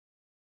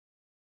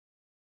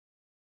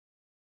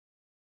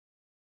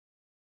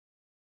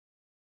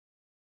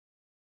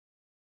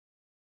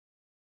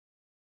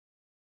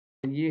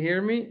Can you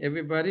hear me,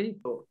 everybody?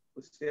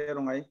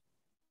 Pusieron ahí.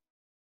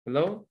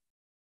 Hello?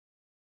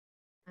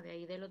 De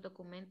ahí de los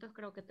documentos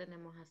creo que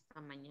tenemos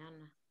hasta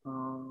mañana.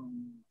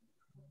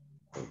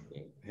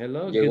 Okay.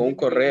 Hello. Llegó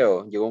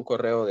un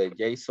correo de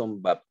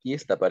Jason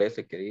Baptista,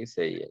 parece que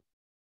dice.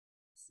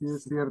 Sí,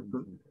 es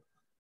cierto.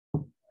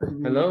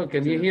 Hello,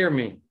 can you hear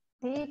me?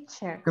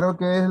 Teacher. Creo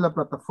que es la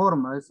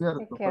plataforma, es cierto.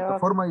 Se quedó.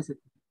 Plataforma dice.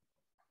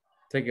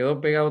 Se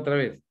quedó pegado otra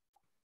vez.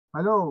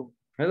 Hello.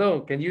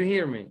 Hello, can you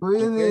hear me?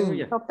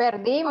 Okay, Lo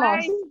perdimos.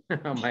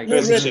 Oh my El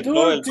goodness.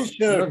 return,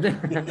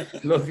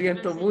 teacher. Lo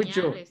siento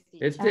mucho. Señales,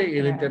 teacher.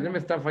 El internet me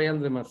está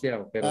fallando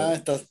demasiado, pero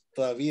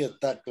Todavía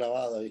está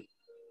clavado ahí.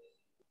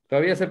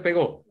 todavía se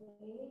pegó.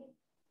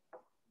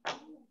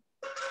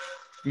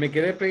 Me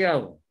quedé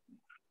pegado.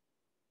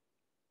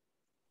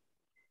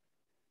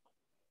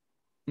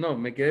 No,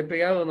 me quedé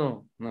pegado,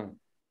 no. More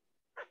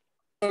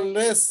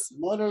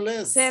or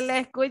less. Se le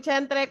escucha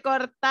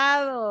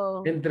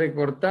entrecortado.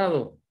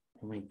 Entrecortado.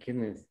 Oh my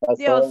goodness.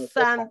 Dios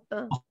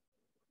santo.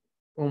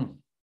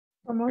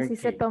 Como si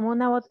se Okay. tomó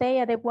una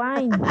botella de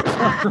wine.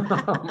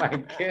 Oh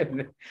my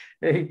goodness.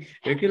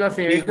 Es que la The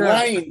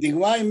señorita.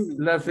 wine.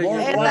 La more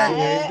señorita.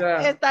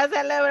 wine. Está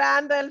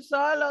celebrando el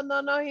solo,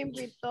 no nos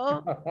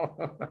invitó.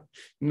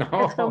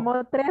 No. Se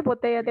tomó 3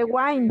 botellas de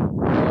wine.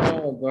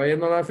 No, todavía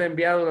no la has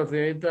enviado la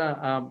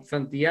señorita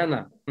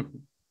Santillana.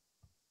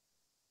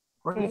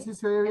 Oye, sí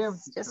se oye bien.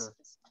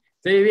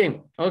 Sí,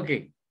 bien. Ok.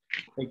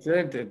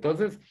 Excelente.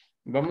 Entonces,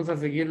 vamos a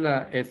seguir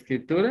la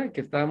escritura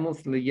que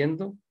estábamos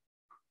leyendo.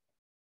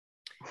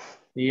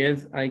 Y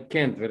es I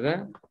can't,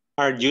 ¿verdad?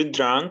 Are you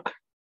drunk?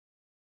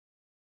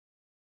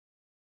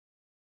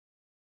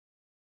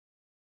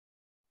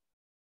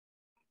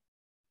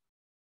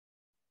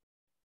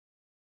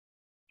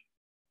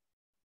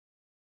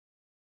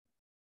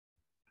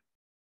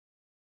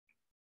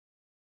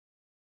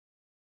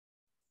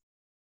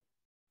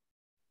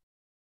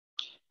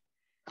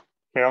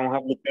 Que vamos a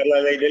aplicar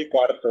la ley del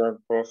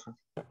cuarto, profe.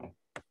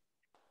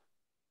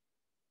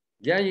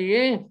 Ya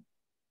llegué.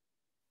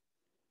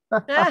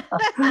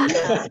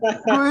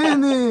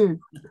 Winnie,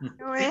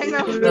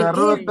 Bueno, te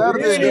agarró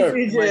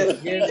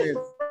tarde.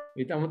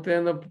 Y estamos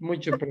teniendo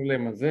muchos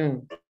problemas, ¿eh?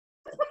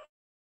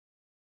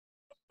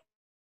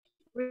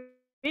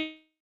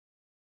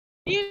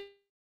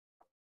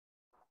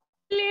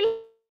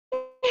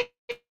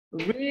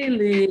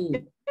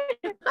 Really?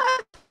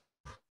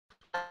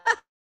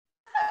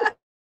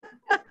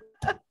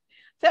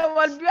 se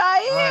volvió a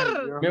Ay,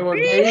 ir. Dios. Me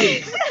volví a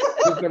ir.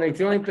 Tu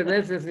conexión a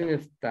internet es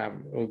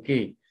inestable. Ok.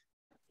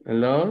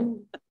 Hello?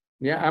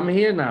 Yeah, I'm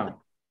here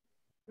now.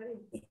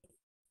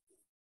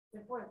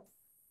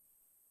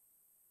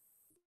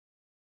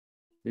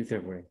 Sí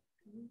se fue.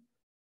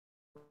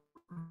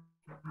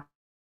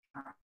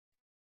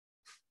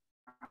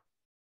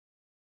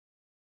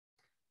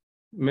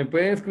 ¿Me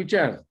pueden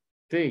escuchar?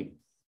 Sí.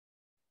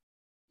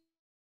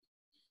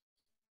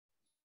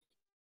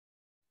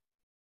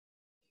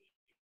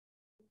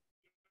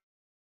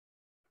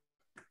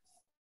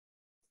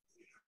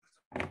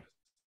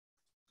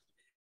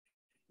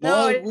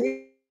 No,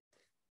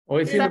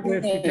 ¿Hoy sí me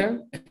pueden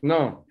escuchar?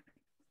 No.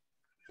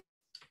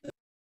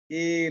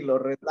 Y lo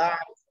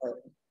relaja.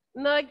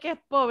 no es que es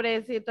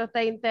pobrecito,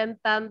 está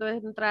intentando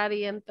entrar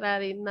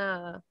y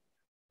nada.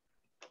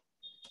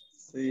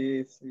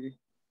 Sí, sí.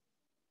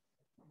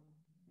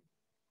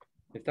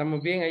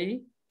 ¿Estamos bien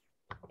ahí?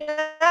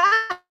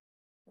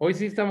 Hoy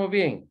sí estamos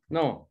bien.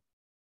 No.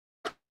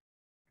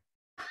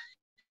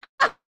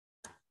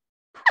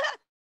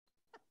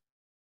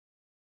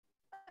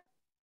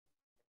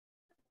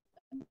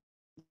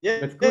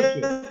 ¿Me escucho?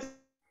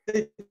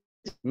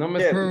 No me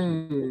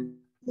escucho.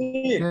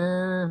 Sí. Yes,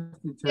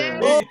 teacher.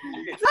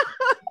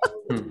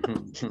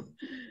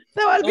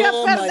 Se volvió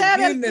Oh a my perder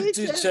el goodness,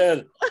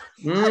 teacher.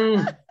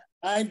 teacher.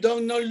 I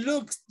don't know.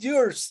 Look,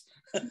 yours.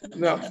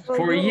 No,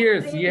 for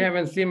years. You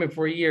haven't seen me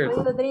for years.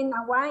 Will you drink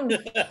a wine?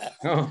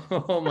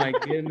 Oh my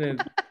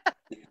goodness.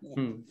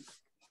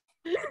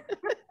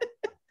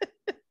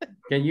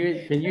 Can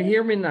you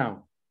hear me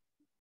now?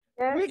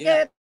 We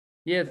Yeah. can-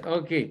 Yes,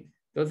 okay.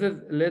 Entonces,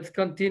 let's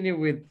continue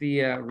with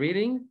the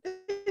reading.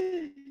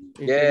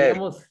 Y Yes.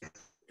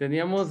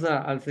 teníamos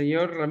al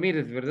señor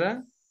Ramírez,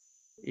 ¿verdad?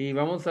 Y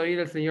vamos a oír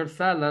al señor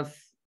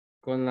Salas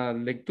con la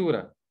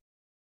lectura.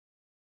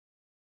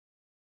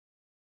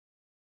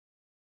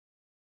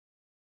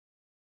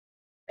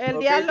 El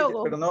Ok,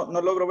 diálogo. pero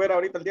no logro ver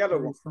ahorita el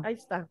diálogo. Ahí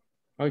está.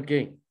 Ok.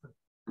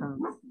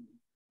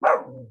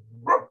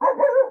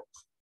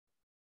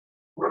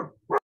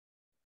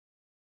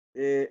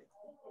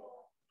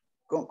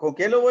 ¿Con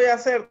quién lo voy a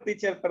hacer,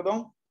 teacher?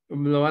 Perdón.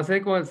 Lo va a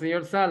hacer con el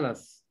señor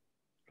Salas.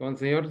 Con el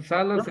señor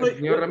Salas y Yo el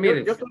señor soy-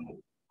 Ramírez.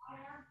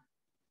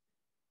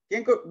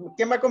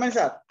 ¿Quién va a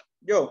comenzar?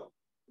 Yo.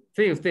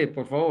 Sí, usted,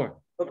 por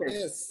favor. Okay.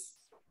 Yes.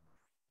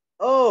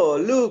 Oh,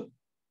 look.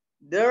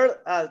 There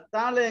are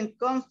talent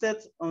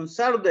contests on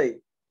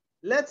Saturday.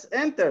 Let's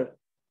enter.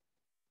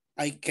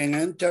 I can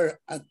enter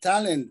a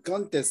talent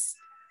contest.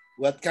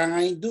 What can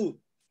I do?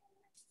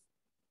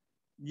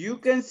 You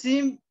can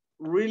sing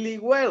really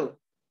well.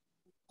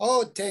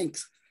 Oh,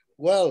 thanks.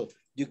 Well,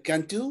 you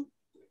can too?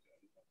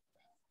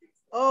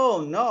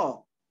 Oh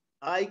no,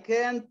 I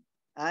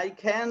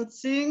can't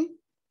sing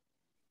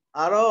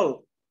at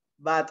all,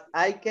 but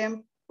I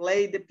can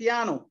play the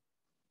piano.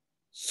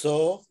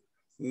 So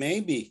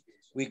maybe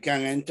we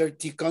can enter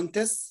the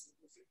contest?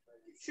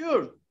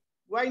 Sure,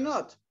 why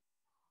not?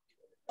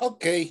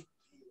 Okay,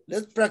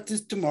 let's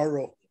practice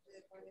tomorrow.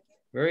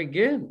 Very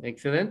good.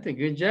 Excelente.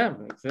 Good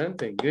job.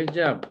 Excelente. Good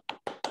job.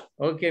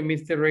 Okay,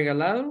 Mr.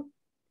 Regalado.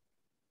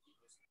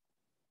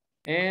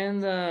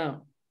 And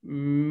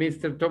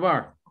Mr.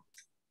 Tobar.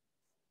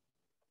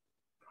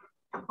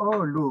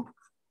 Oh, look,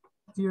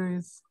 here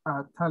is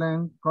a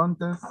talent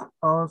contest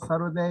on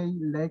Saturday.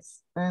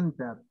 Let's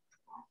enter.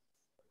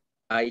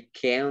 I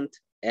can't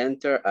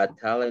enter a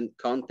talent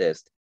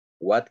contest.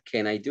 What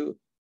can I do?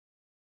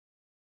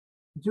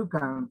 You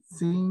can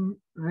sing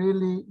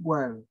really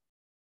well.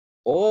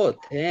 Oh,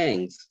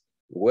 thanks.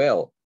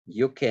 Well,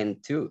 you can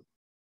too.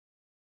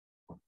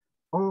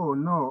 Oh,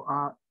 no,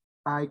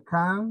 I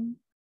can't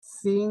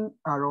sing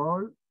at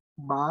all,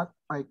 but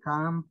I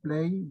can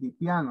play the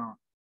piano.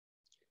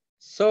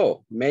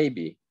 So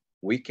maybe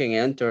we can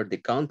enter the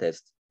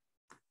contest.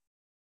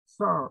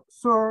 So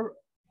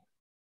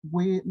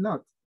we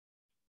not.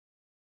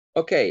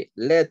 Okay,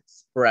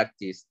 let's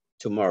practice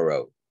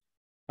tomorrow.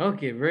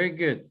 Okay, very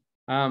good.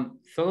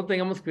 Solo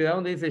tengamos cuidado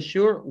donde dice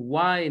sure,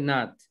 why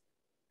not?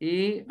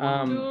 Y,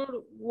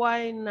 Sure,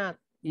 why not?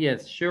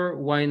 yes, sure,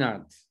 why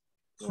not?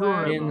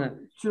 Sure, Y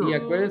sure.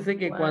 acuérdense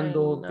que Why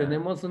cuando not?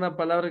 tenemos una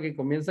palabra que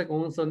comienza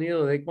con un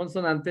sonido de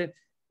consonante,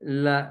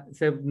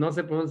 no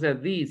se pronuncia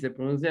the, se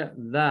pronuncia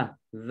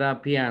the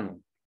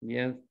piano.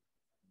 Yes.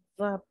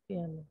 The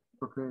piano.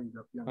 Okay,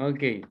 the piano.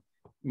 Ok,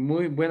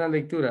 muy buena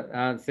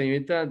lectura.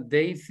 Señorita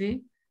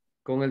Daisy,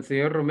 con el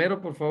señor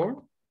Romero, por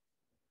favor.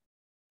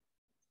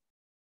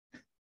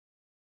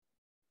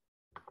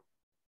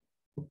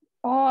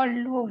 Oh,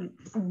 look,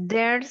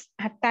 there's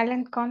a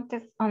talent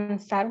contest on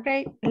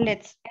Saturday.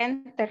 Let's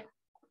enter.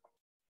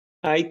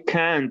 I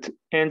can't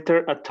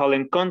enter a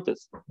talent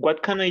contest.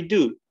 What can I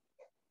do?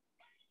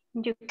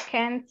 You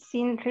can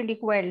sing really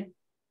well.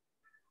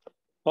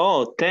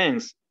 Oh,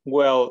 thanks.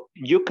 Well,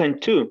 you can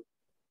too.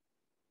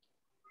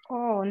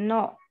 Oh,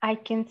 no, I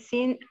can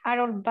sing at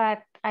all,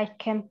 but I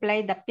can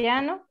play the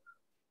piano.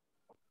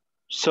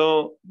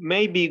 So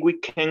maybe we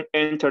can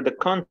enter the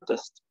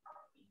contest.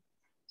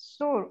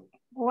 Sure,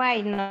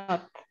 why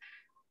not?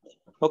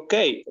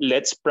 Okay,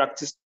 let's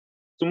practice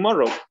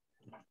tomorrow.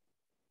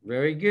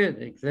 Very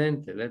good,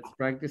 excelente. Let's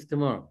practice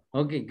tomorrow.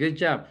 Okay, good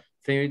job.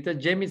 Señorita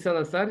Jamie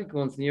Salazar y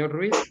con el señor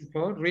Ruiz, por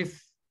favor,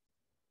 Ruiz.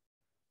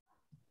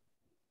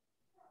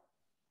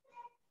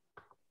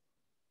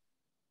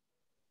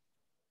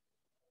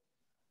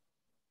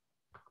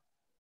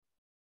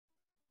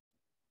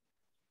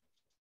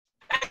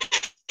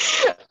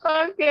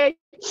 Okay.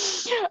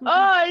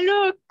 Oh,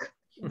 look,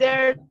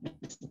 there's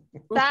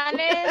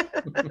talent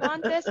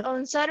contest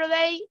on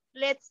Saturday.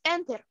 Let's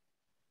enter.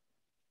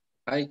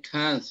 I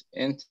can't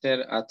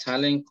enter a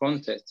talent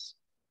contest.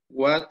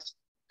 What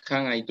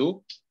can I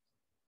do?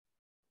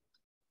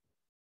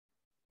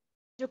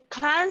 You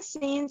can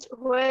sing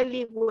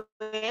really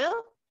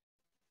well.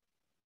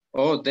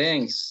 Oh,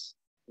 thanks.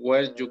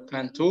 Well, you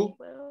can too.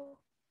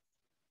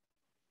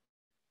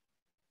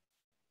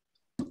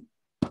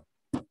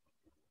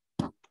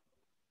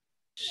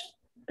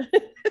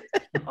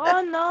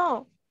 Oh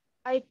no,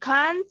 I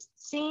can't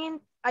sing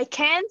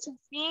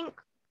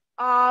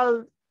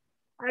all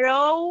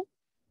row,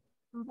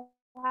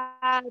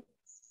 but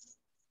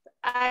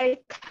I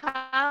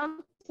can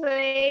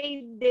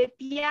play the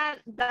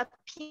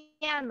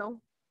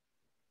piano.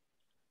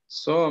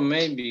 So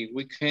maybe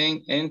we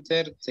can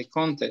enter the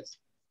contest.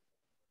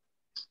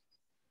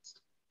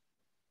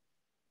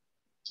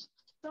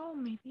 So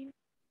maybe.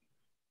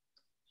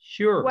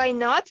 Sure. Why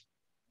not?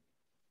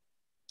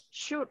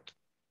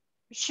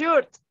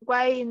 Sure,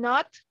 why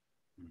not?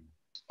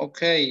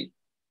 Okay,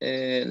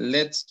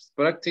 let's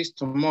practice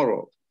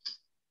tomorrow.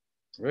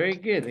 Very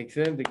good,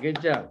 excelente,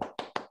 good job.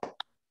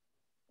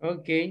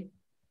 Ok.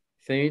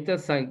 Señorita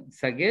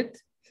Saguet,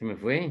 se me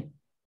fue.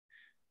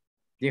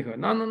 Dijo,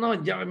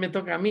 no, ya me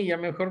toca a mí, ya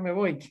mejor me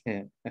voy.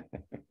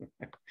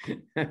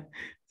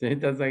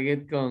 Señorita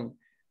Saguet con,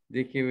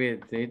 déjeme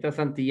ver, señorita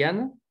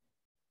Santillana.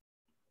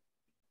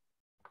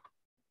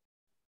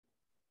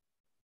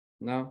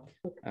 No.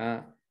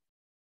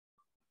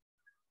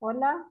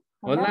 Hola.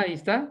 Hola, ¿ahí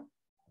está?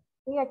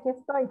 Sí, aquí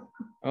estoy.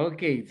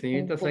 Ok,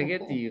 señorita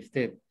Saguet y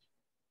usted.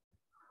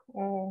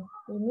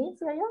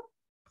 ¿Inicio yo?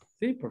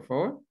 Sí, por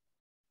favor.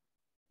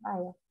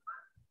 Vaya.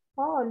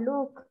 Oh,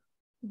 look,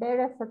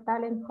 there is a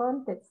talent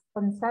contest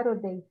on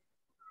Saturday.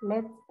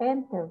 Let's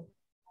enter.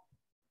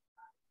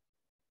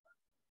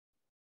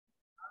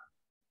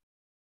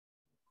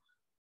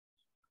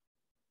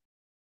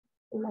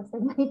 Y la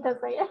señorita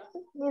Saguet,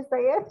 mi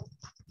Saguet.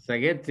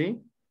 Saguet,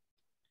 sí.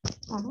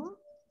 Ajá.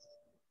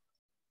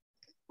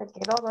 Se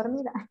quedó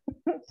dormida.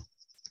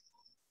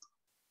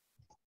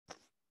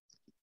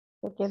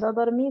 Se quedó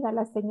dormida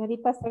la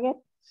señorita Saguet.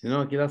 Si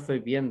no, aquí la estoy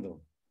viendo.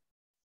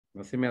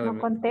 No se me ha ¿No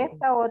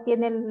contesta o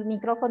tiene el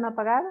micrófono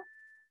apagado?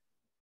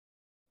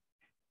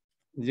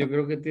 Yo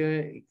creo que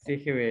tiene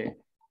CGB.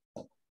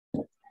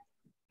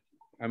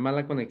 A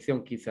mala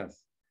conexión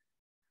quizás.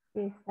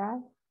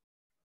 Quizás.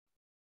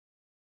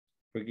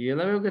 Porque yo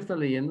la veo que está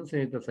leyendo,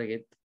 señorita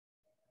Saguet.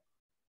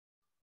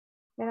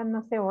 Pero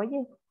no se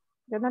oye.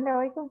 Yo no le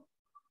oigo.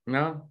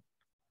 No.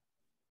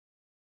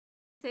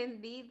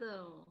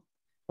 Encendido.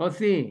 Oh,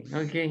 sí,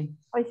 ok.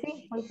 Hoy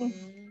sí, hoy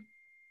sí.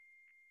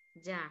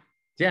 Ya.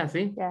 Ya,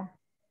 sí. Ya.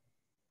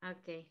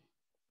 Ok.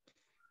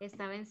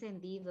 Estaba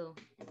encendido.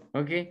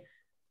 Ok.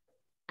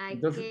 I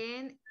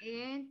Entonces,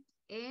 can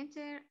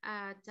enter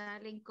a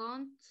talent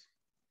count.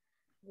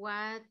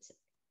 What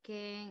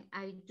can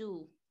I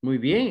do? muy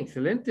bien,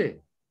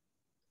 excelente.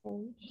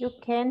 You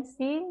can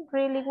sing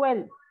really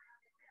well.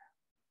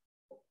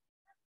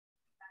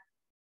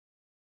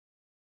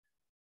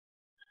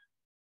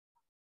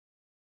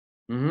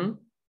 Ujú.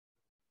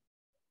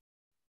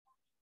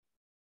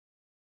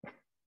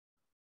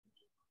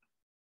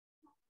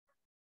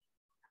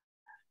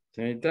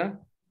 Señorita.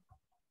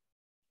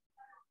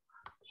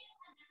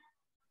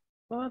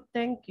 Oh,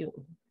 thank you.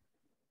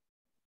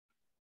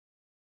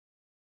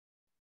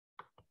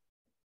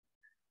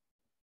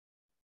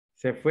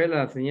 Se fue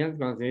la señal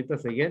con la señorita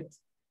Seguet.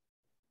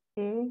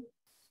 Sí.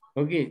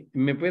 Ok,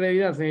 ¿me puede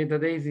ayudar, señorita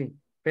Daisy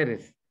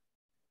Pérez?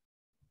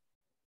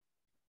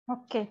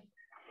 Ok.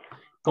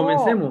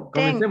 Comencemos,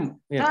 comencemos.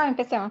 Yeah.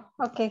 Empecemos.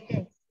 Ok.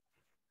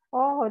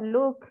 Oh,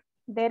 look,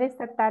 there is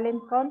a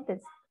talent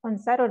contest on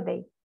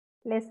Saturday.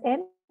 Let's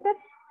enter.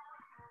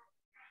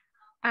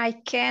 I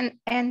can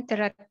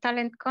enter a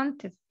talent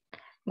contest.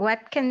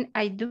 What can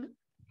I do?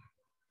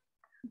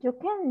 You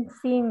can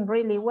sing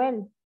really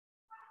well.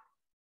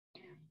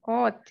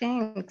 Oh,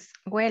 thanks.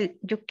 Well,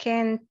 you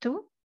can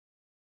too?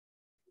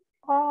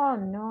 Oh,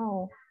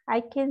 no. I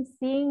can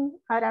sing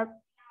at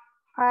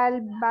all,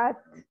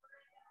 but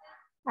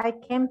I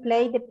can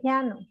play the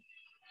piano.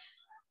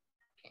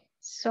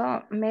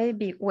 So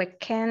maybe we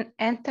can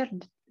enter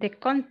the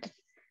contest.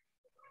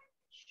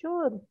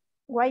 Sure.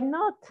 Why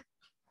not?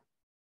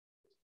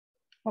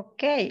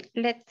 Okay,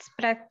 let's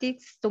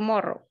practice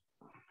tomorrow.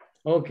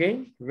 Ok,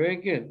 very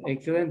good,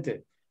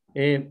 excelente.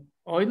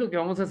 Hoy lo que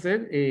vamos a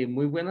hacer,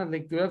 muy buenas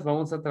lecturas,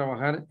 vamos a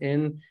trabajar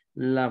en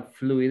la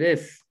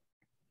fluidez.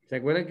 ¿Se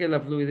acuerdan que la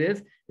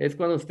fluidez es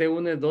cuando usted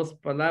une dos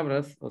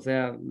palabras, o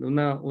sea,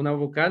 una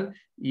vocal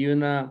y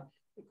una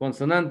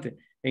consonante?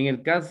 En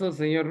el caso,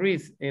 señor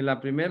Ruiz, en la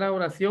primera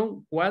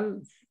oración,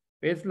 ¿cuál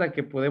es la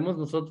que podemos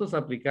nosotros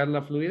aplicar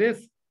la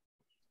fluidez?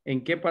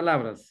 ¿En qué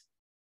palabras?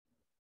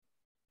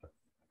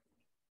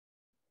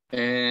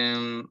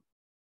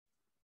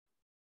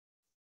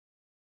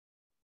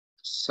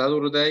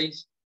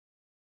 Saturdays.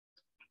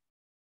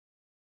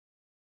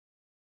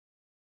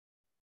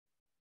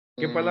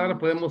 ¿Qué palabra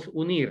podemos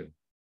unir?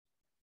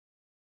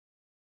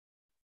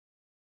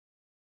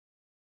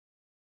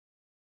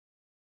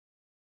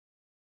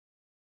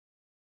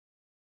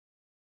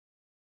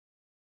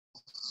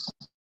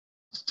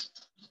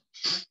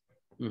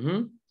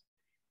 Ujú.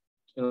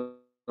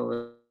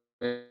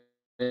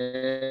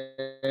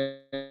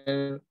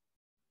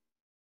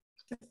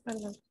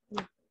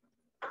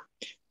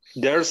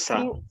 There's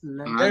a.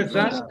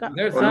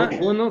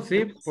 Uno,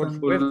 sí, por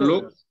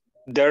supuesto.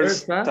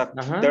 There's a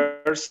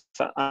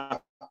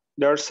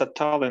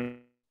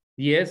talent.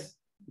 Yes,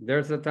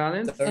 there's a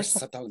talent. There's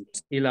a talent.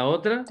 ¿Y la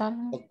otra?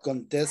 A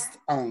contest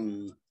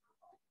on.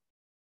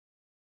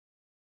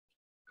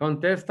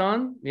 Contest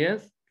on,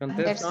 yes,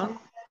 contest on.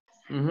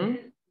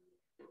 Ujú.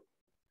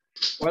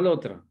 ¿Cuál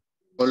otra?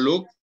 O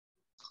look.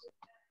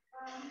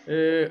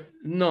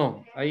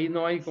 No, ahí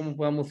no hay cómo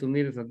podamos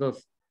unir esas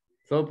dos.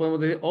 Solo podemos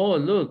decir, oh,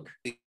 look.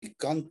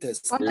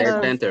 Contest.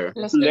 Let's enter.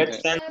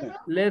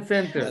 Let's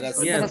enter,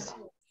 yes.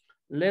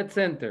 Let's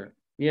enter,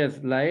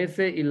 yes, la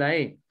S y la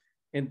E.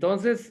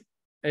 Entonces,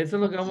 eso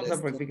es lo que vamos a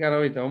practicar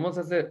ahorita. Vamos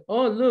a hacer,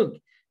 oh, look,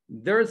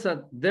 there's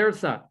a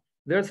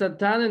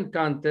talent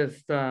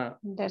contest on.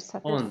 Yes,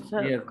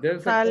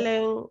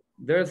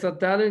 there's a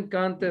talent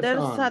contest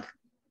on.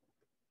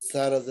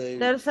 Saturday.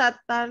 There's a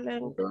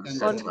talent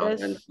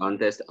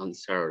contest on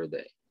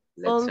Saturday.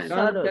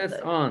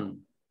 Contest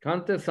on.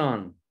 Contest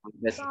on.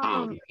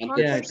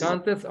 Yeah,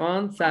 contest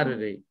on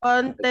Saturday.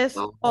 Contest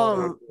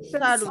on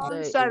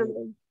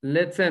Saturday.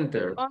 Let's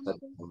enter.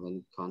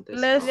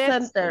 Let's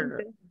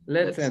enter.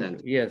 Let's enter,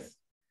 yes.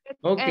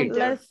 Okay.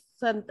 Let's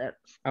enter.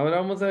 Ahora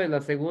vamos a ver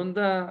la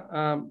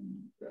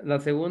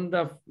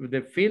segunda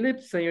de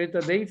Phillips, señorita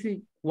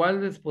Daisy.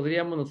 ¿Cuáles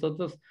podríamos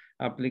nosotros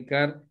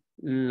aplicar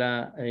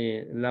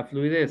la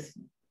fluidez?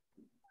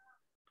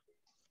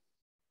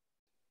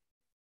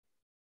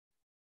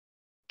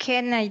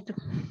 Can I do?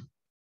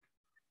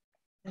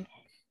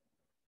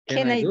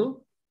 Can I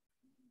do?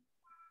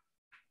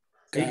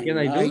 Can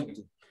I I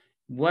do?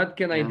 What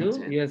can I do?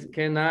 Yes,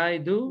 can I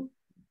do?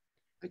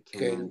 I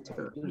can't.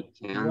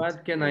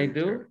 What can I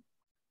do?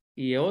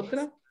 ¿Y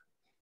otra?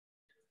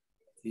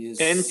 Yes.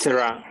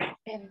 Enter.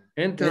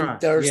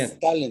 Enters Yes.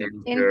 talent.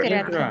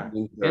 Enter.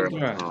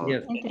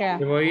 Yes.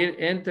 Te voy a ir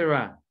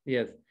enter.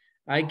 Yes.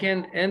 I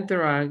can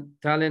enter a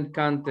talent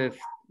contest.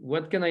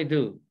 What can I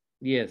do?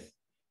 Yes.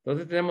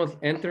 Entonces tenemos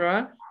enter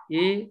a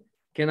y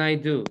can I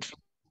do.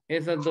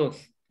 Esas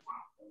dos.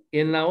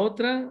 En la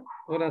otra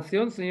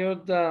oración,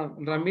 señor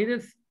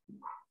Ramírez.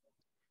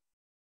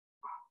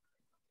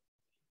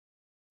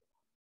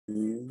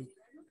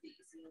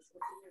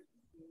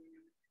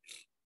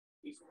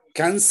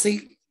 Can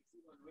see.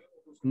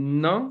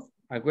 No.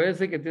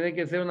 Acuérdense que tiene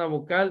que ser una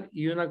vocal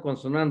y una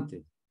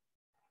consonante.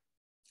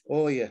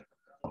 Oh, yeah.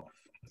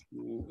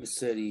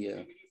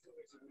 Sería.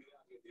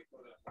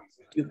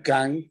 You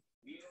can.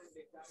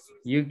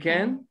 You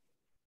can.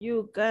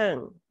 You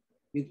can.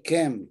 You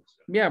can.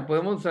 Yeah,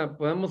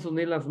 podemos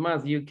unirlas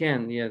más. You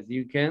can, yes,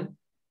 you can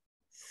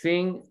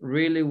sing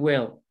really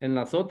well. En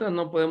las otras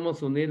no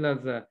podemos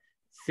unirlas.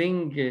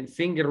 Sing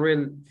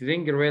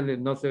really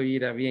no se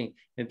oirá bien.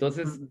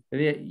 Entonces,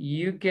 sería,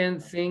 you can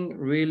sing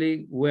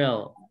really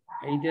well.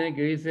 Ahí tiene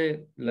que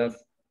irse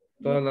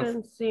todas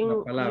las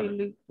palabras.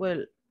 Really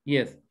well.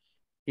 Yes.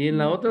 Y en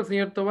la otra,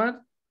 señor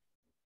Tobar,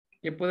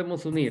 ¿qué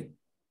podemos unir?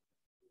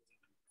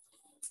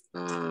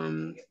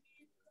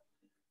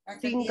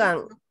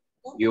 Singan.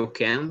 You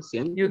can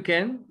sing. You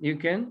can,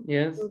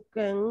 yes. You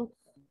can.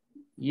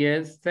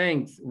 Yes,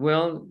 thanks.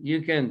 Well,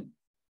 you can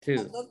too.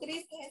 Los dos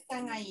tristes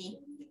están ahí.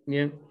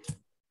 Bien.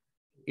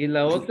 Y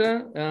la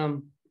otra,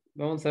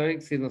 vamos a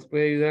ver si nos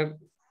puede ayudar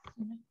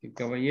el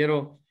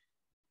caballero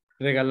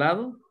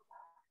regalado.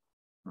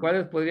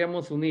 ¿Cuáles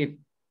podríamos unir?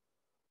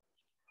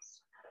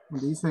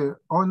 Dice,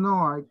 oh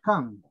no, I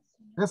can.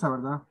 Esa,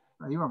 ¿verdad?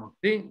 Ahí vamos.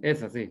 Sí,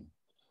 esa sí.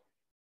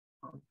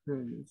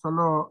 Okay.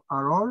 Solo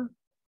are all.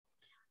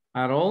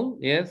 Are all,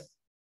 yes.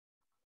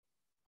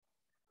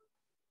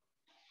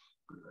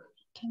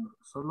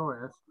 Solo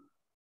es.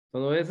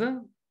 ¿Solo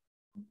esa?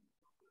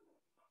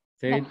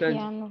 The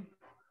piano.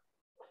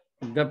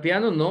 ¿The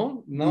piano?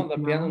 No, the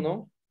piano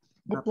no.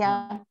 The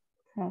piano.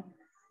 No.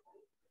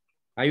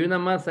 Hay una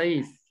más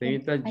ahí,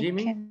 señorita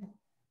Jimmy.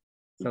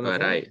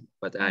 But I.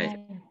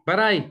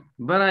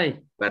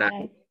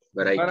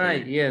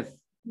 Yes.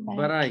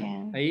 But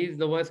I. Ahí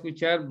lo voy a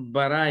escuchar,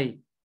 but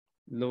I.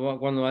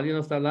 Cuando alguien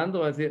no está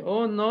hablando, va a decir,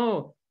 oh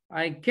no,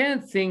 I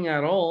can't sing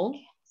at all,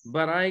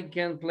 but I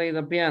can play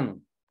the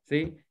piano.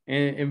 ¿Sí?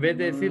 En vez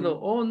de decirlo,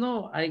 oh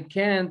no, I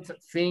can't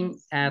sing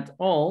at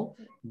all,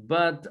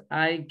 but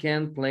I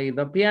can play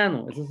the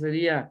piano. Eso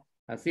sería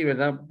así,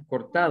 ¿verdad?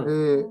 Cortado.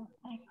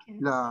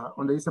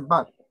 Donde dice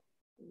but.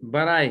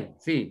 But I,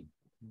 sí.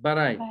 But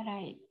I.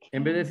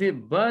 En vez de decir,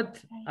 but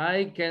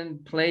I can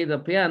play the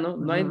piano,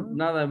 no hay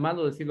nada de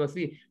malo decirlo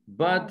así.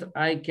 But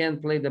I can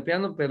play the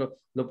piano, pero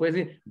lo puede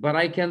decir, but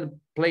I can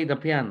play the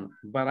piano.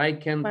 But I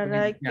can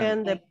play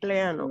the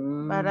piano.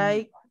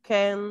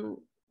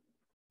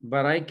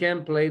 But I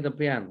can play the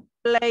piano.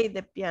 Play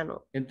the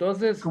piano.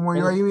 Entonces. Como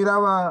yo ahí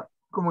miraba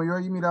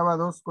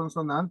dos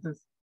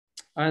consonantes.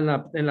 En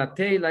la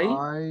tail ahí.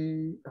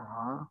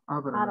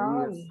 Pero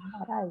ahí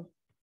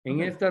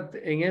es.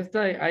 En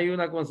esta hay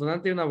una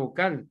consonante y una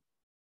vocal.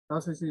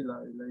 Sí,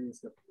 la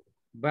hice.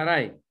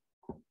 Baray.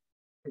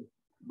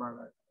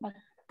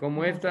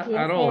 Como esta,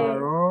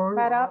 arol.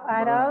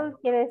 Arol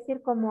quiere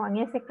decir como en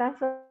ese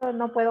caso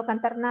no puedo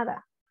cantar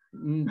nada.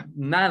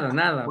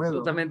 Nada,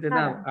 absolutamente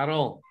nada.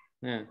 Arol.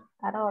 Yeah.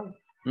 Arol.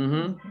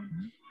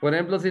 Por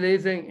ejemplo, si le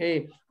dicen,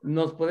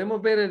 nos podemos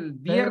ver el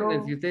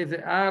viernes, y usted dice,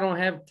 I don't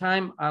have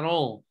time at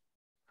all.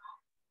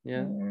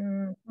 Yeah.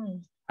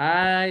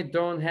 I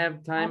don't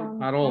have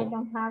time at all. I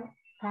don't have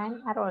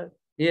time at all.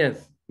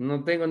 Yes,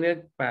 no tengo ni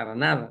para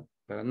nada,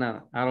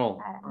 at all.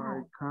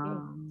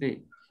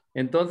 Sí.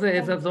 Entonces,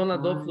 esas son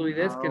las dos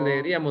fluidez que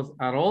leeríamos,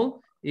 at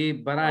all y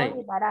baray.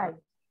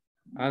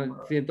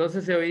 Sí,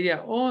 entonces se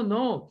oiría, oh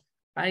no,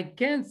 I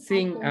can't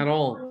sing at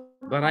all,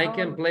 but I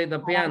can play the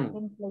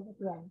piano.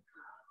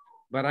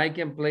 But I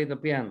can play the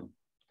piano.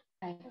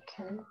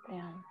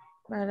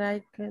 But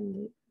I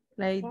can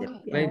play the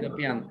piano. Play the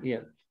piano,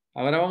 yeah.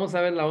 Ahora vamos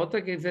a ver la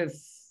otra que dice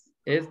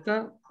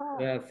esta,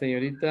 la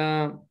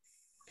señorita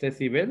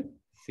Cecibel,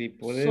 si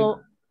puede.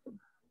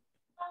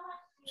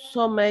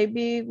 So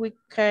maybe we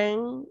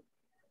can,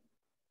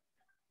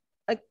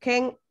 I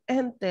can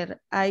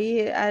enter.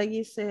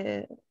 Ahí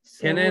se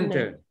can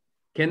enter.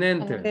 Can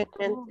enter.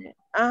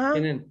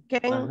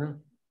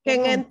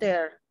 Can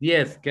enter.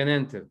 Yes, can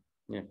enter.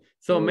 Yeah.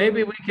 So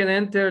maybe we can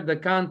enter the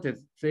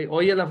contest. ¿Sí?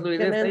 Oye la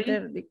fluidez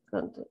ahí.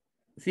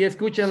 Si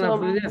escuchan la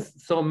fluidez.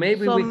 So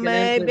maybe we can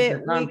enter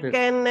the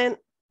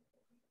contest.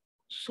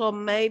 So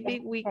maybe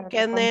we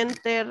can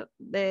enter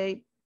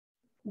the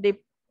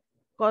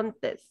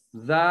contest.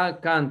 The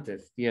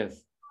contest,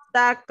 yes.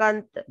 The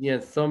contest.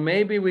 Yes, so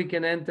maybe we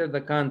can enter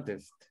the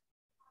contest.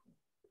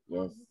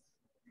 Yes.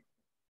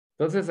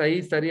 Entonces ahí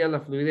estaría la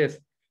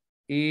fluidez.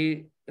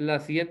 Y la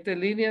siguiente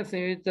línea,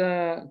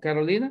 señorita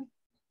Carolina.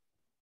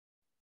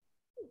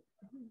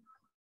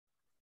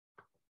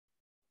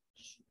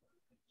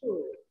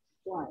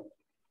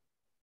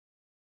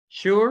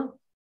 Sure.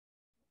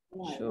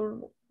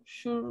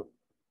 Sure.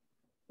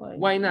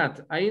 Why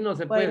not? Ahí no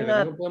se puede.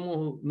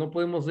 No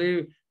podemos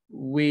ir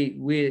we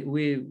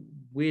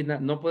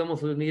no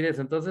podemos unir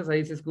eso. Entonces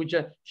ahí se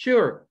escucha,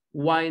 sure,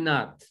 why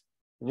not?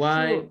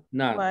 Why Sure,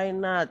 not? why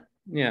not?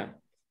 Yeah.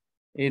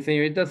 Y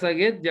señorita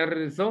Saguet ya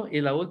regresó.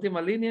 Y la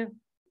última línea.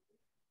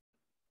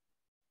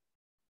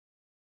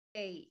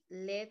 Okay,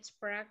 let's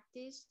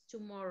practice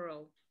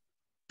tomorrow.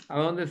 ¿A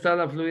dónde está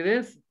la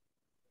fluidez?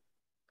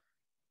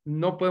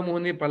 No podemos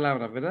unir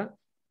palabras, ¿verdad?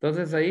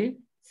 Entonces ahí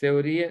se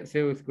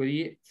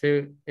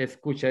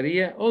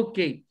escucharía, ok,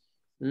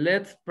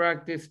 let's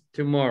practice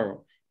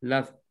tomorrow.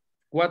 Las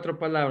 4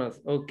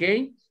 palabras, ok,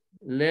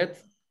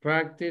 let's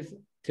practice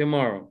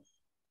tomorrow.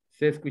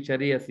 Se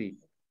escucharía así.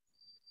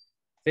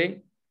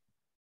 ¿Sí?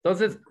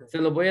 Entonces, se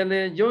lo voy a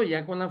leer yo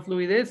ya con la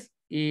fluidez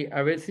y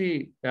a ver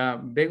si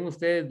ven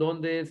ustedes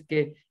dónde es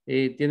que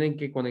tienen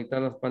que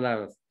conectar las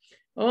palabras.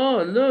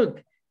 Oh,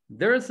 look,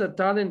 there's a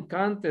talent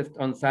contest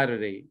on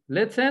Saturday.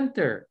 Let's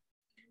enter.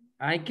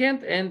 I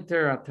can't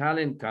enter a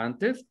talent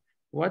contest.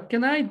 What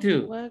can I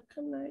do? What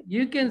can I do?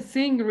 You can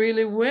sing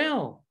really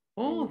well.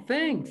 Oh,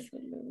 thanks.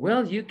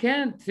 Well, you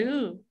can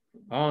too.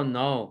 Oh,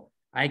 no,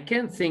 I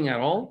can't sing at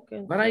all,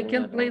 but I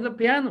can play the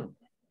piano.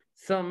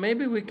 So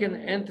maybe we can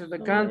enter the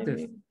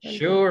contest.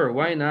 Sure,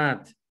 why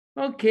not?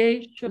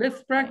 Okay,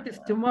 let's practice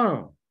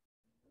tomorrow.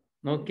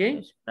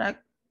 Okay.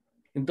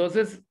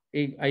 Entonces,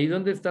 ahí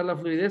donde está la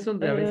fluidez,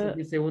 donde a veces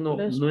dice uno,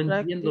 no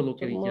entiendo lo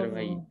que dijeron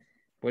ahí.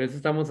 Por eso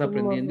estamos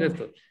aprendiendo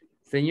esto.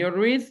 Señor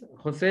Ruiz,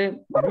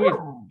 José Ruiz,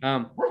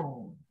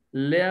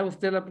 lea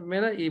usted la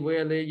primera y voy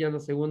a leer ya la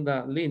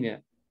segunda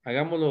línea.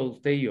 Hagámoslo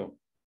usted y yo.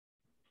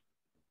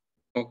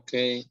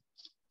 Okay.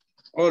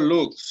 Oh,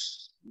 look,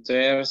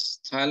 there's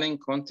talent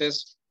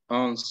contest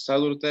on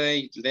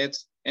Saturday.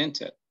 Let's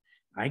enter.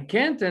 I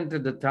can't enter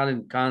the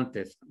talent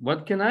contest.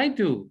 What can I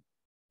do?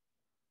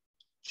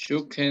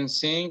 You can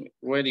sing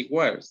really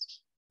well.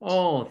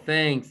 Oh,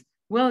 thanks.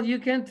 Well, you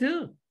can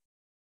too.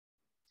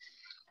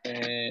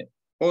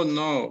 Oh,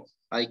 no,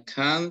 I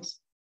can't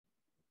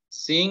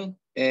sing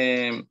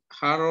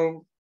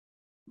Harold,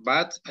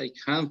 but I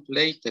can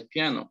play the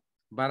piano.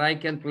 But I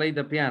can play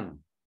the piano.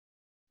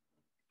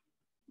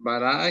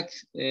 But I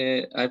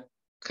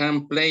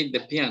can play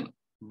the piano.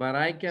 But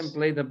I can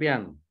play the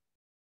piano.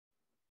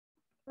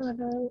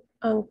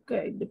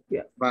 Okay, the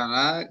piano.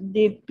 But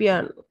the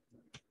piano.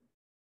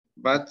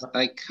 But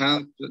I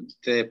can't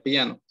play the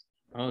piano.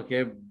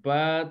 Okay,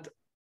 but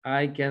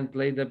I can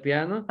play the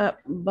piano.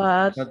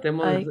 But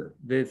Tratemos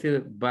de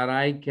decir, but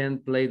I can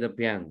play the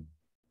piano.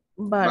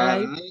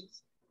 But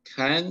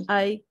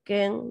I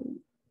can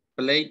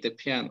play the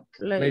piano.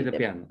 Play the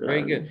piano.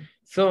 Very good.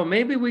 So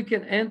maybe we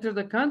can enter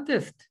the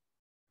contest.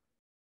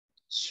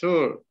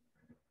 Sure.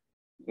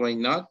 Why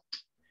not?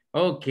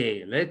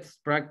 Okay, let's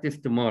practice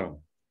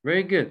tomorrow.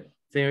 Very good.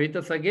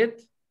 Señorita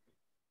Saguet.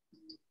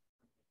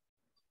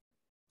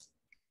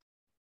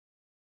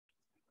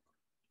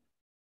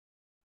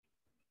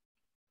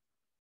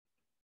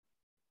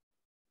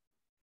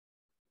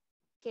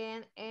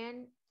 Can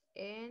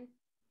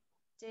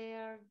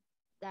enter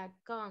the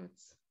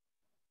counts.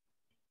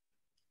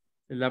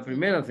 La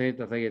primera,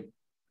 señorita Saguet.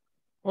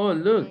 Oh,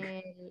 look.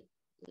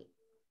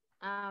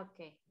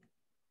 Okay.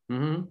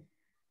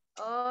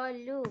 Oh,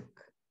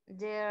 look,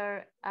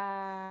 their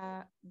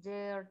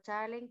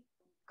talent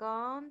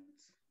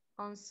counts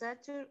on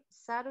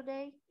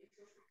Saturday.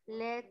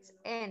 Let's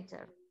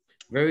enter.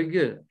 Very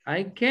good.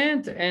 I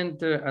can't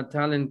enter a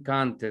talent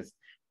contest.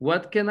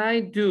 What can I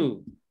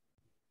do?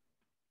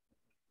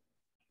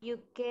 You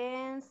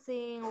can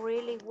sing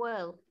really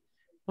well.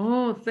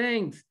 Oh,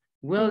 thanks.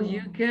 Well,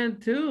 you can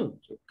too.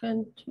 You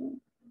can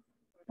too.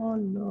 Oh,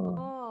 no.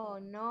 Oh,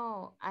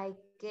 no. I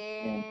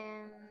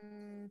can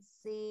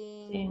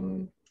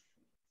sing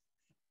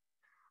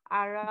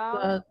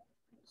around.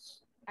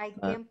 I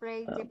can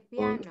play the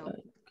piano.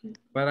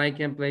 But I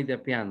can play the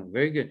piano.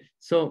 Very good.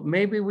 So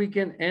maybe we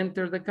can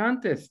enter the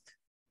contest.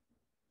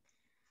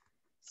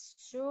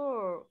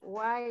 Sure.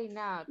 Why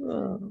not?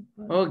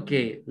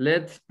 Okay,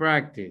 let's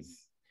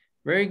practice.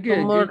 Very good.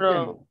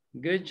 Tomorrow.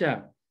 Good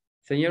job.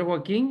 Señor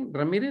Joaquín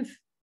Ramírez.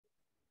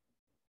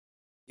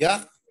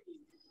 Yeah.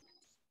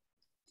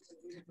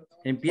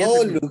 Empieza.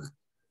 Oh, look.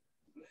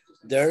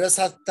 There is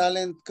a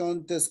talent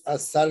contest on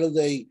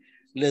Saturday.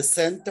 Let's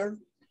enter.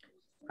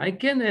 I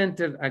can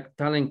enter a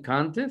talent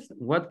contest.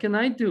 What can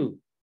I do?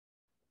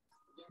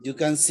 You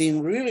can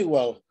sing really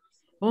well.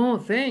 Oh,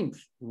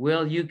 thanks.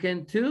 Well, you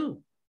can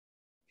too.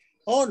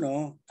 Oh,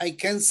 no, I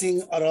can't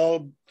sing at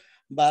all,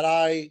 but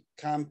I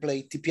can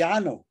play the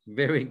piano.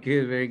 Very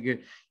good, very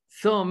good.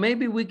 So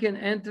maybe we can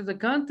enter the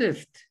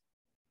contest.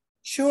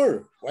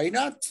 Sure, why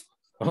not?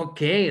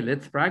 Okay,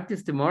 let's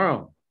practice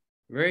tomorrow.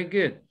 Very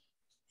good.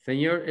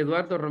 Señor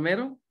Eduardo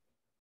Romero.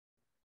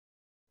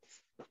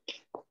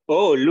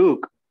 Oh,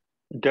 look,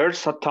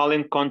 there's a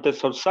talent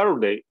contest on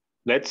Saturday.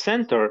 Let's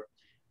enter.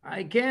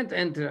 I can't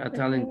enter a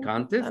talent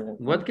contest.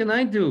 What can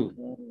I do?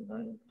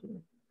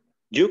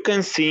 You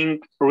can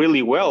sing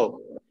really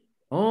well.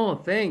 Oh,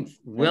 thanks.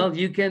 Well,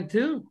 you can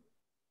too.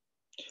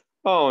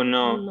 Oh,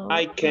 no,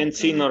 I can't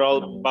sing at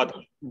all,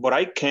 but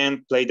I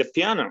can play the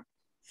piano.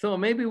 So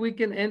maybe we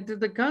can enter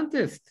the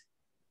contest.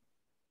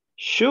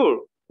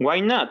 Sure, Why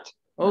not?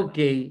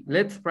 Okay,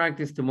 let's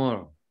practice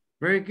tomorrow.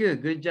 Very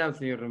good. Good job,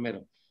 señor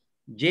Romero.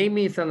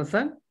 Jamie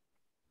Salazar.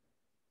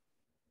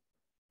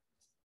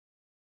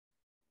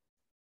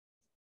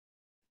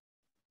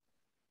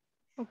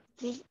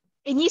 Okay.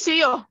 Inicio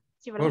yo.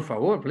 Sí, ¿verdad? Por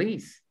favor,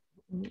 please.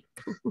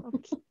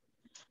 Okay.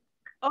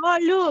 Oh,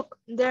 look,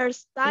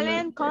 there's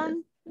talent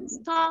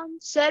contest on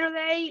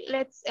Saturday.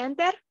 Let's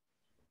enter.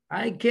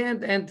 I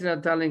can't enter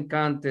a talent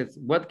contest.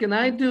 What can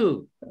I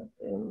do?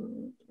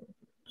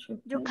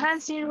 You can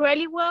sing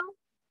really well.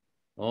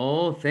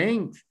 Oh,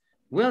 thanks.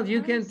 Well,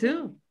 you can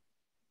too.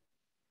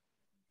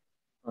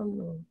 Oh,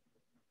 no.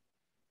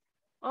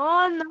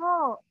 Oh,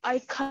 no, I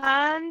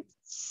can't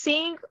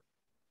sing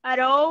at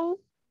all,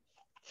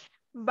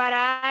 but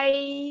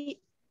I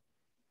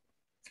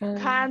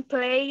can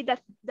play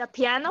the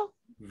piano.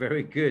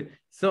 Very good.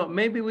 So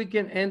maybe we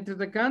can enter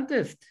the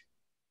contest.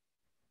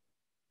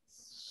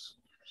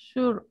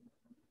 Sure.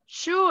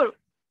 Sure,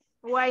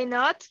 why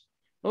not?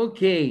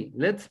 Okay,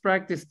 let's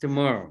practice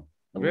tomorrow.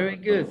 Very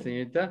good,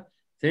 señorita.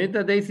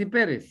 Señorita Daisy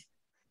Pérez.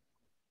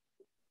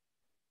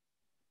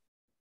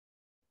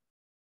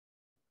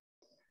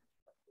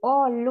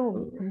 Oh,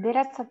 look,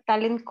 there is a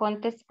talent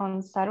contest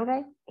on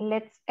Saturday.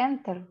 Let's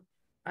enter.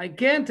 I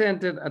can't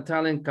enter a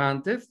talent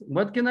contest.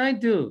 What can I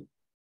do?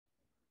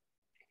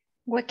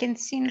 We can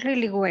sing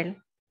really well.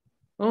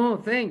 Oh,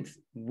 thanks.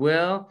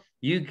 Well,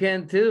 you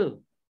can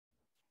too.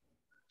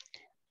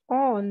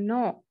 Oh,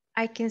 no,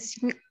 I can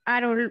sing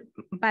at all,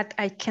 but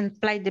I can't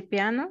play the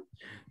piano.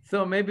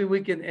 So maybe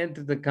we can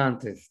enter the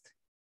contest.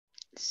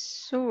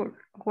 Sure,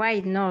 why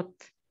not?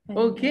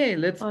 Okay,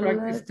 let's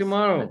practice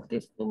tomorrow.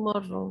 Practice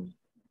tomorrow.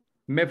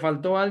 ¿Me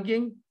faltó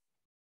alguien?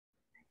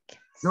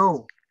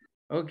 No.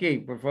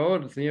 Ok, por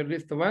favor, señor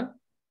Cristobal.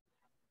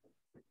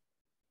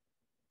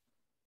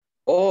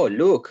 Oh,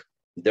 look,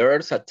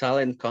 there's a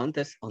talent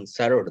contest on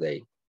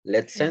Saturday.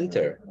 Let's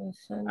enter.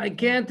 I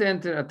can't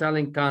enter a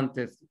talent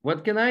contest.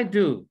 What can I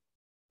do?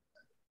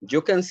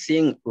 You can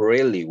sing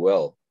really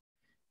well.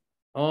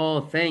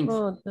 Oh, thanks.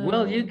 Oh,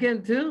 Well, you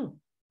can too.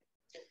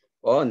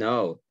 Oh,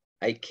 no,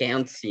 I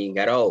can't sing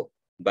at all,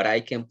 but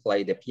I can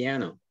play the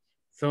piano.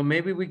 So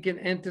maybe we can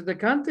enter the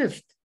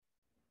contest.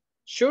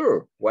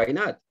 Sure, why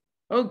not?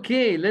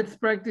 Okay, let's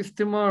practice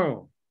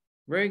tomorrow.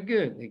 Very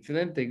good.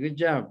 Excelente. Good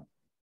job.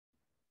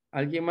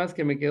 ¿Alguien más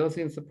que me quedó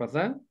sin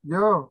pasar?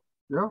 Yo.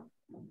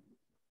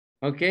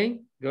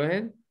 Okay, go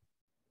ahead.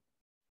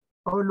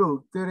 Oh,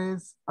 look, there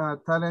is a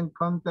talent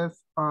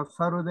contest on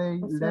Saturday.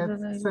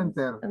 Let's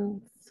enter.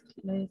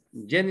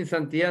 Jenny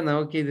Santillana,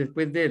 okay,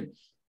 después de él.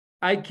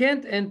 I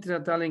can't enter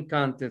a talent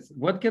contest.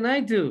 What can I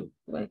do?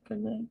 What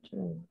can I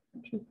do?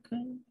 You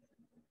can.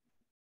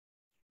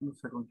 No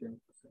sé con quién.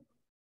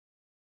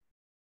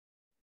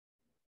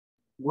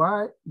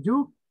 Why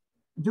you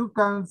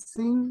can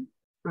sing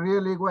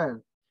really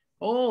well.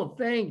 Oh,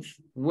 thanks.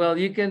 Well,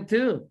 you can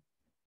too.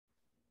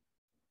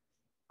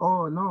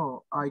 Oh,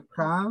 no, I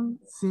can't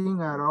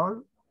sing at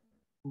all,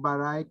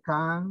 but I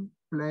can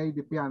play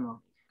the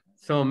piano.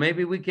 So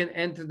maybe we can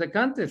enter the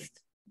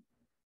contest.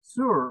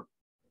 Sure,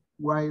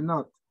 why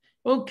not?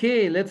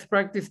 Okay, let's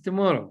practice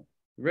tomorrow.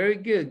 Very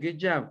good, good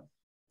job.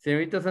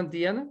 Señorita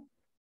Santillana?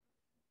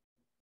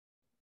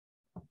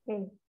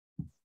 Okay.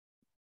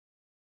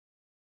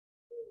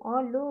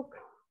 Oh, look,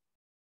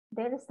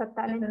 there is a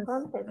talent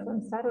contest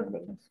on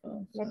Saturday.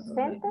 Let's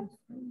enter.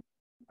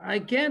 I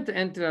can't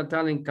enter a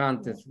talent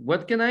contest.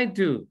 What can I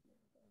do?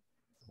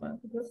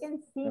 You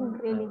can sing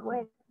really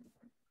well.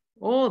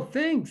 Oh,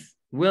 thanks.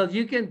 Well,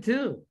 you can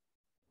too.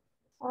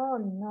 Oh,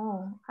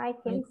 no, I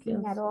can't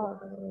sing at all,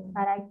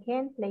 but I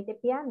can play the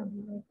piano.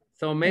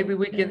 So maybe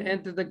we can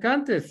enter the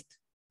contest.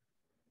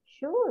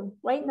 Sure,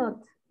 why not?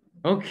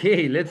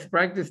 Okay, let's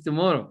practice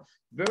tomorrow.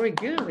 Very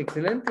good,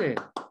 excelente.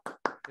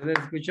 Se les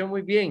escuchó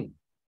muy bien.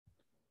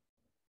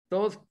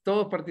 Todos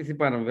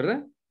participaron,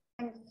 ¿verdad?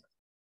 Yes.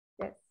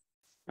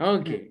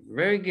 Ok,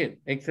 very good,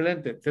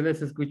 excelente. Se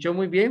les escuchó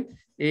muy bien.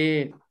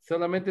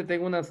 Solamente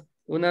tengo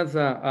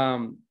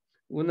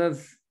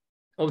unas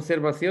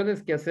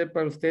observaciones que hacer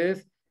para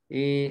ustedes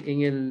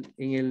en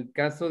el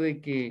caso de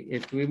que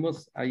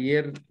estuvimos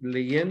ayer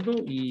leyendo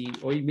y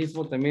hoy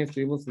mismo también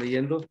estuvimos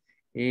leyendo.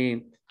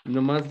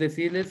 Nomás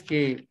decirles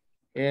que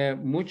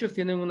muchos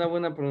tienen una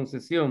buena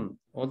pronunciación,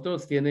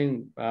 otros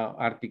tienen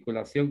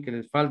articulación que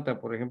les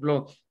falta. Por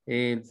ejemplo,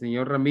 el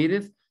señor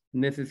Ramírez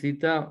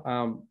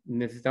necesitamos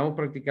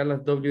practicar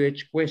las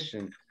WH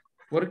questions,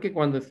 porque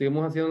cuando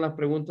estuvimos haciendo las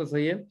preguntas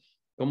ayer,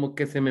 como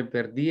que se me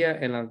perdía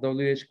en las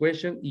WH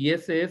questions, y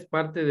ese es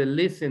parte del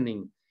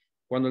listening.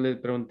 Cuando le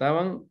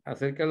preguntaban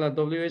acerca de las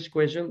WH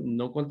questions,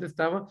 no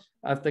contestaba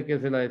hasta que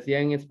se la decía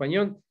en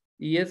español.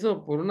 Y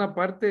eso, por una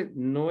parte,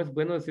 no es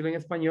bueno decirlo en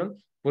español,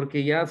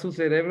 porque ya su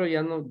cerebro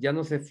ya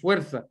no se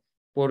esfuerza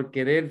por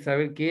querer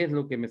saber qué es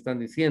lo que me están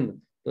diciendo.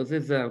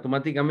 Entonces,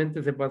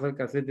 automáticamente se pasa al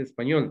cassette de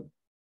español.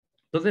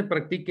 Entonces,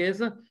 practique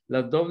esa,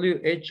 la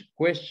WH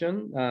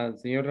question,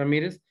 señor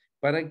Ramírez,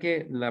 para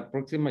que el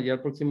próximo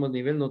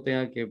nivel no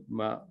tenga que,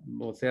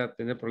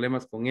 tener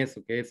problemas con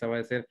eso, que esa va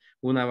a ser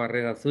una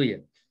barrera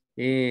suya.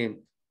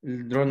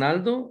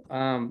 Ronaldo,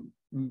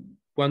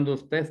 cuando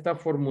usted está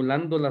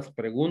formulando las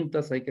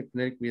preguntas, hay que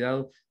tener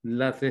cuidado.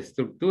 Las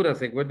estructuras,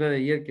 ¿se acuerda de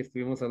ayer que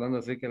estuvimos hablando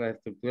acerca de las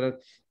estructuras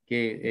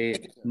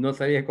que no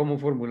sabía cómo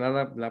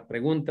formular la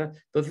pregunta?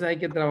 Entonces hay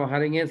que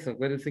trabajar en eso.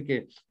 Acuérdense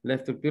que la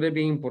estructura es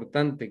bien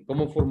importante.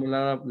 Cómo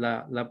formular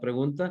la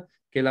pregunta,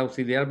 que el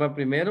auxiliar va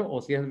primero,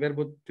 o si es el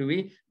verbo to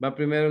be, va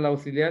primero el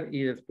auxiliar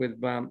y después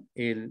va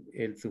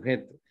el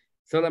sujeto.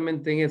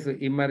 Solamente en eso.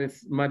 Y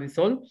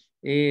Marisol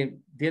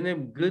tiene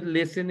good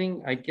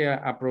listening. Hay que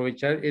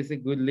aprovechar ese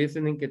good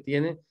listening que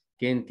tiene,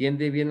 que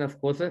entiende bien las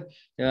cosas.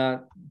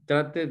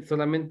 Trate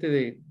solamente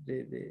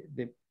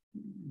de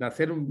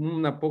hacer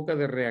una poca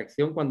de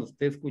reacción cuando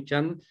esté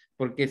escuchando,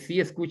 porque sí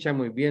escucha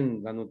muy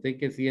bien. Anoté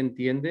que sí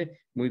entiende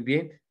muy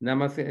bien. Nada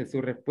más en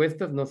sus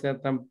respuestas no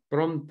sea tan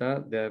pronta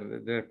de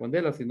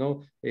responderlas,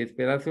 sino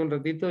esperarse un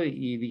ratito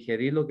y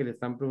digerir lo que le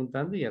están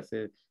preguntando y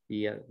hacer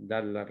y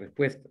dar la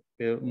respuesta.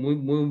 Pero muy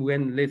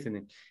buen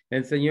listening.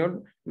 El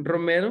señor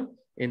Romero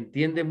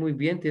entiende muy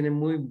bien, tiene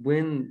muy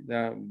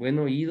buen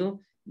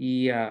oído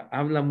y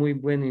habla muy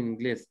buen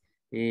inglés.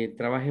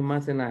 Trabaje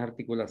más en las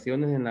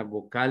articulaciones, en las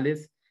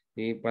vocales,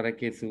 para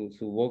que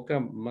su boca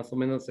más o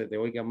menos se le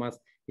oiga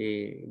más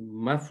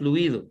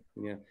fluido.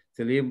 ¿Ya?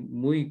 Se le oye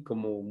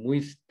muy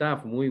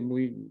staff,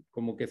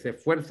 como que se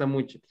esfuerza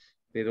mucho,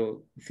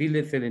 pero sí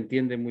se le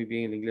entiende muy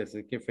bien el inglés.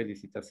 Así que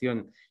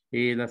felicitaciones.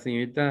 La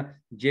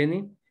señorita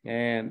Jenny,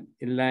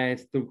 la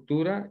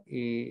estructura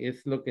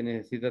es lo que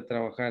necesita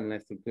trabajar, la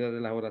estructura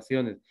de las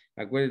oraciones.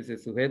 Acuérdense,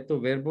 sujeto,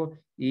 verbo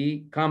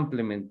y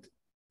complement.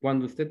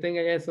 Cuando usted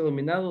tenga ya eso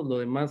dominado, lo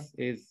demás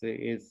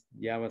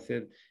ya va a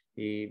ser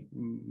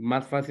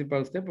más fácil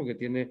para usted porque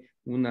tiene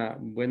una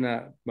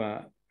buena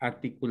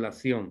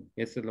articulación.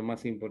 Eso es lo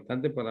más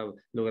importante para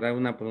lograr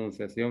una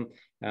pronunciación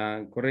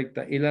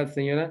correcta. Y la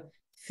señora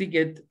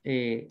Siget,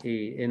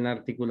 en la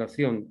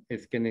articulación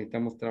es que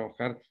necesitamos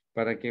trabajar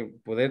para que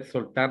poder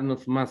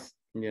soltarnos más.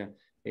 ¿Ya?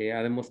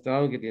 Ha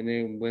demostrado que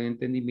tiene un buen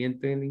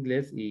entendimiento en el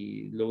inglés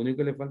y lo único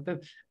que le falta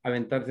es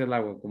aventarse al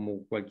agua,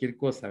 como cualquier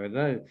cosa,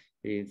 ¿verdad?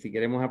 Si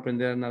queremos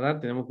aprender a nadar,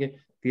 tenemos que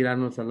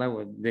tirarnos al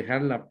agua,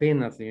 dejar la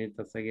pena,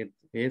 señorita Saguet.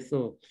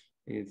 Eso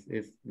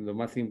es lo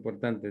más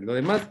importante. Lo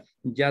demás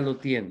ya lo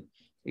tiene.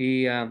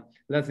 Y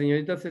la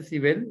señorita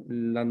Cecibel,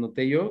 la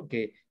noté yo,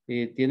 que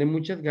tiene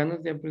muchas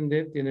ganas de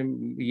aprender,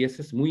 y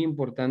eso es muy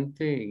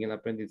importante en el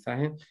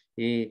aprendizaje.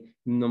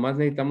 Nomás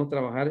necesitamos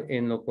trabajar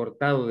en lo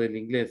cortado del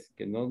inglés,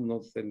 que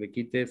no se le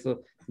quite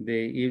eso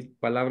de ir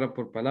palabra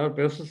por palabra,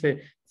 pero eso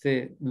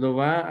se lo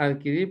va a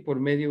adquirir por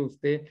medio de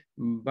usted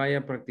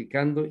vaya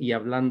practicando y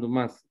hablando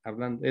más,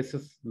 hablando. Eso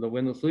es lo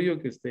bueno suyo,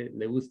 que a usted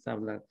le gusta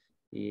hablar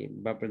y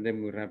va a aprender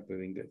muy rápido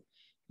de inglés.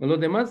 Los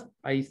demás,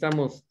 ahí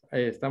estamos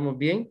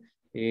bien.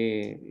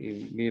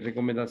 Mi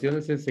recomendación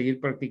es seguir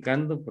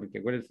practicando, porque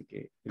acuérdense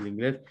que el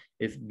inglés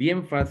es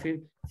bien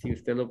fácil si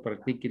usted lo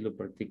practica y lo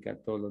practica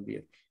todos los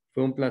días.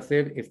 Fue un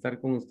placer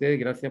estar con ustedes.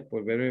 Gracias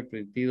por haberme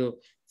permitido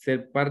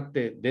ser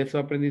parte de su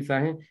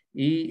aprendizaje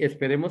y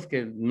esperemos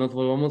que nos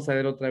volvamos a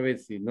ver otra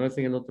vez. Si no es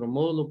en el otro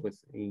módulo,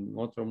 pues en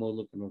otro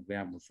módulo que nos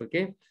veamos. ¿Ok?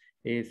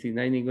 Si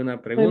no hay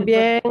ninguna pregunta. Muy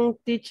bien,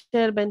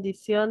 teacher.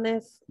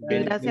 Bendiciones. Y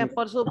gracias Bendiciones.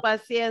 por su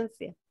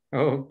paciencia.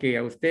 Ok,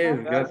 a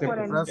ustedes. Gracias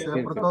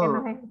Gracias por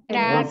todo.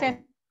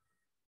 Gracias.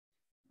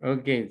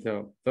 Okay,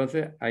 so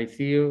entonces I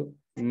see you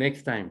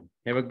next time.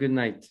 Have a good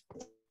night.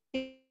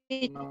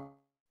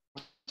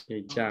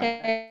 Okay, chao.